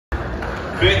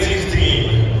Betty's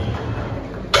dream.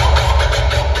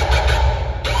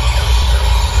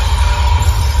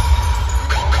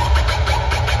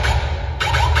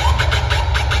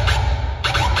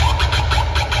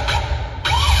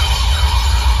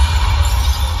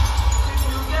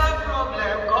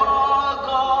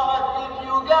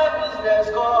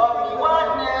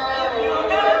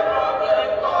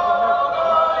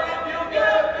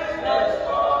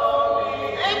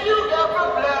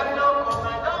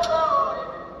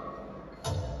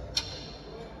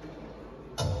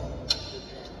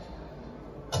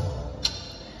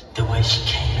 The way she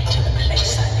came into the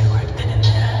place, I knew right then and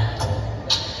there.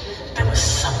 There was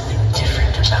something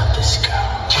different about this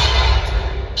girl.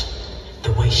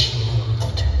 The way she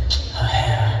moved, her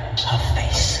hair, her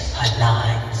face, her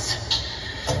lines,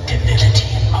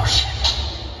 divinity in motion.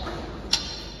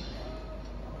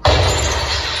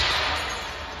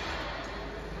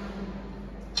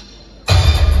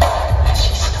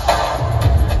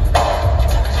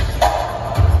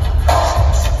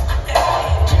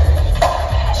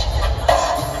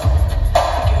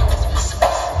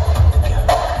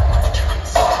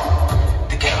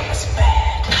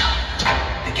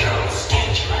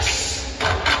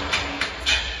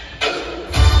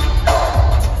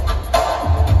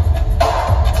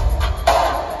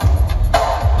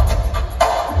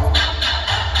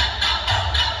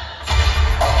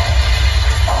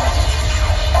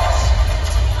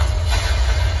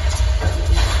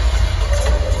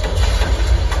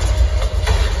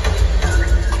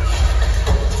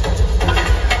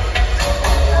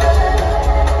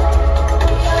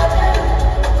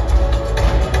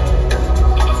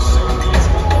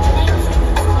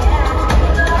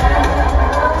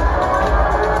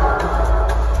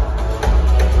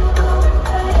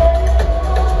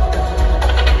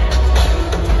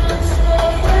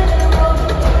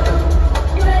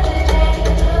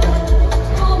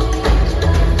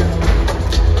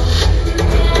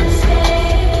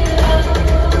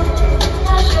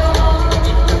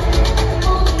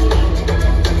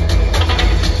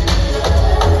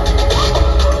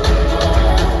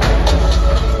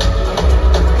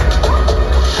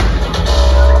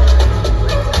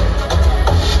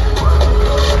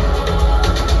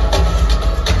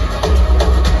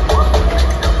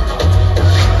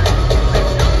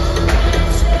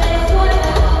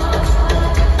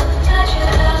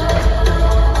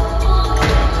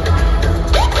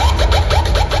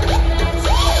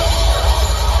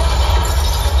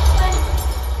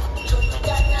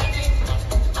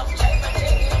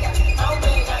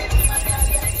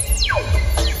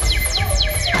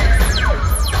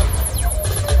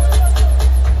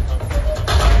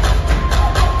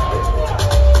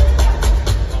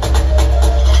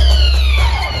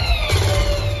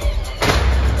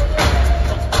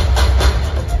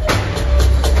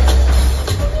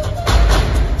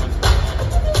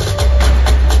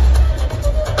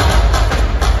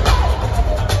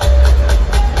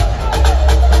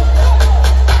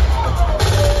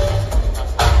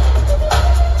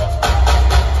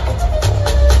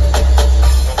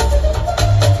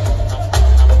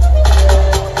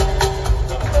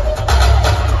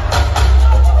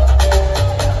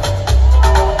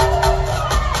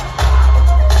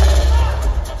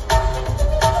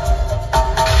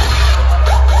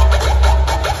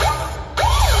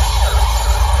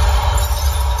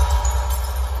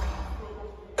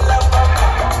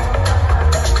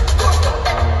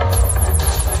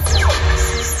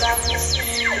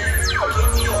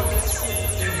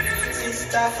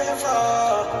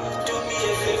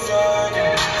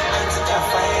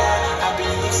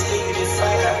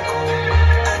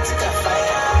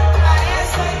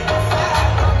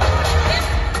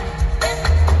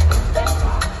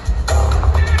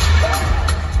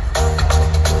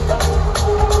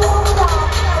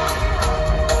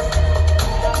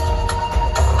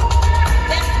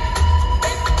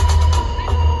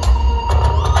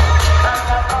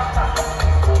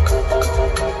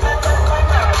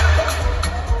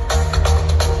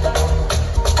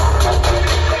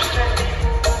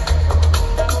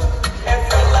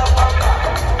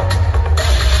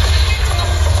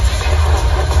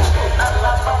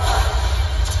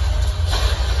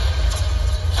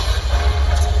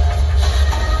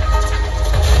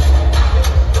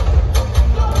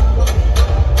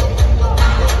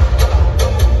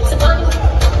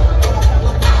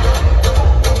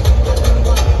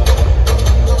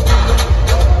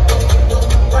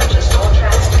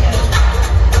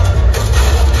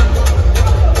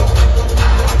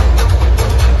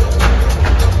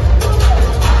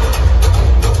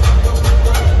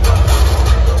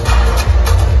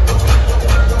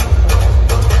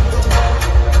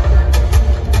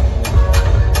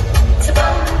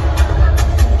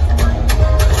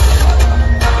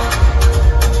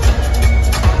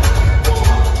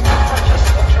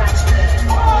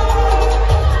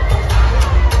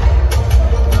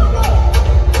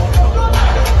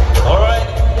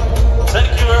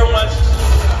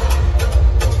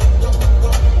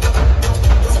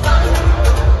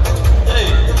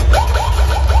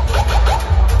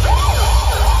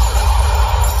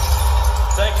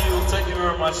 Thank you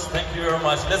very much. Thank you very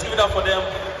much. Let's give it up for them.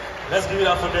 Let's give it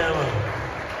up for them.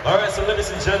 All right, so ladies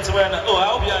and gentlemen, I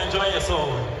hope you are enjoying yourself.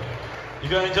 If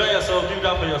you are enjoying yourself, give it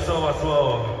up for yourself as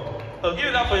well. Oh, give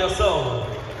it up for yourself.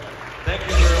 Thank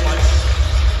you very much.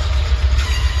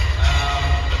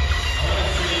 I want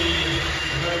to say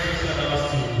a very big shout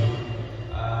out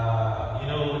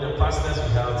to, the pastors we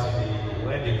have today.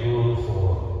 When they go for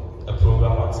a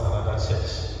program at another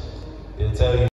church, they'll tell you.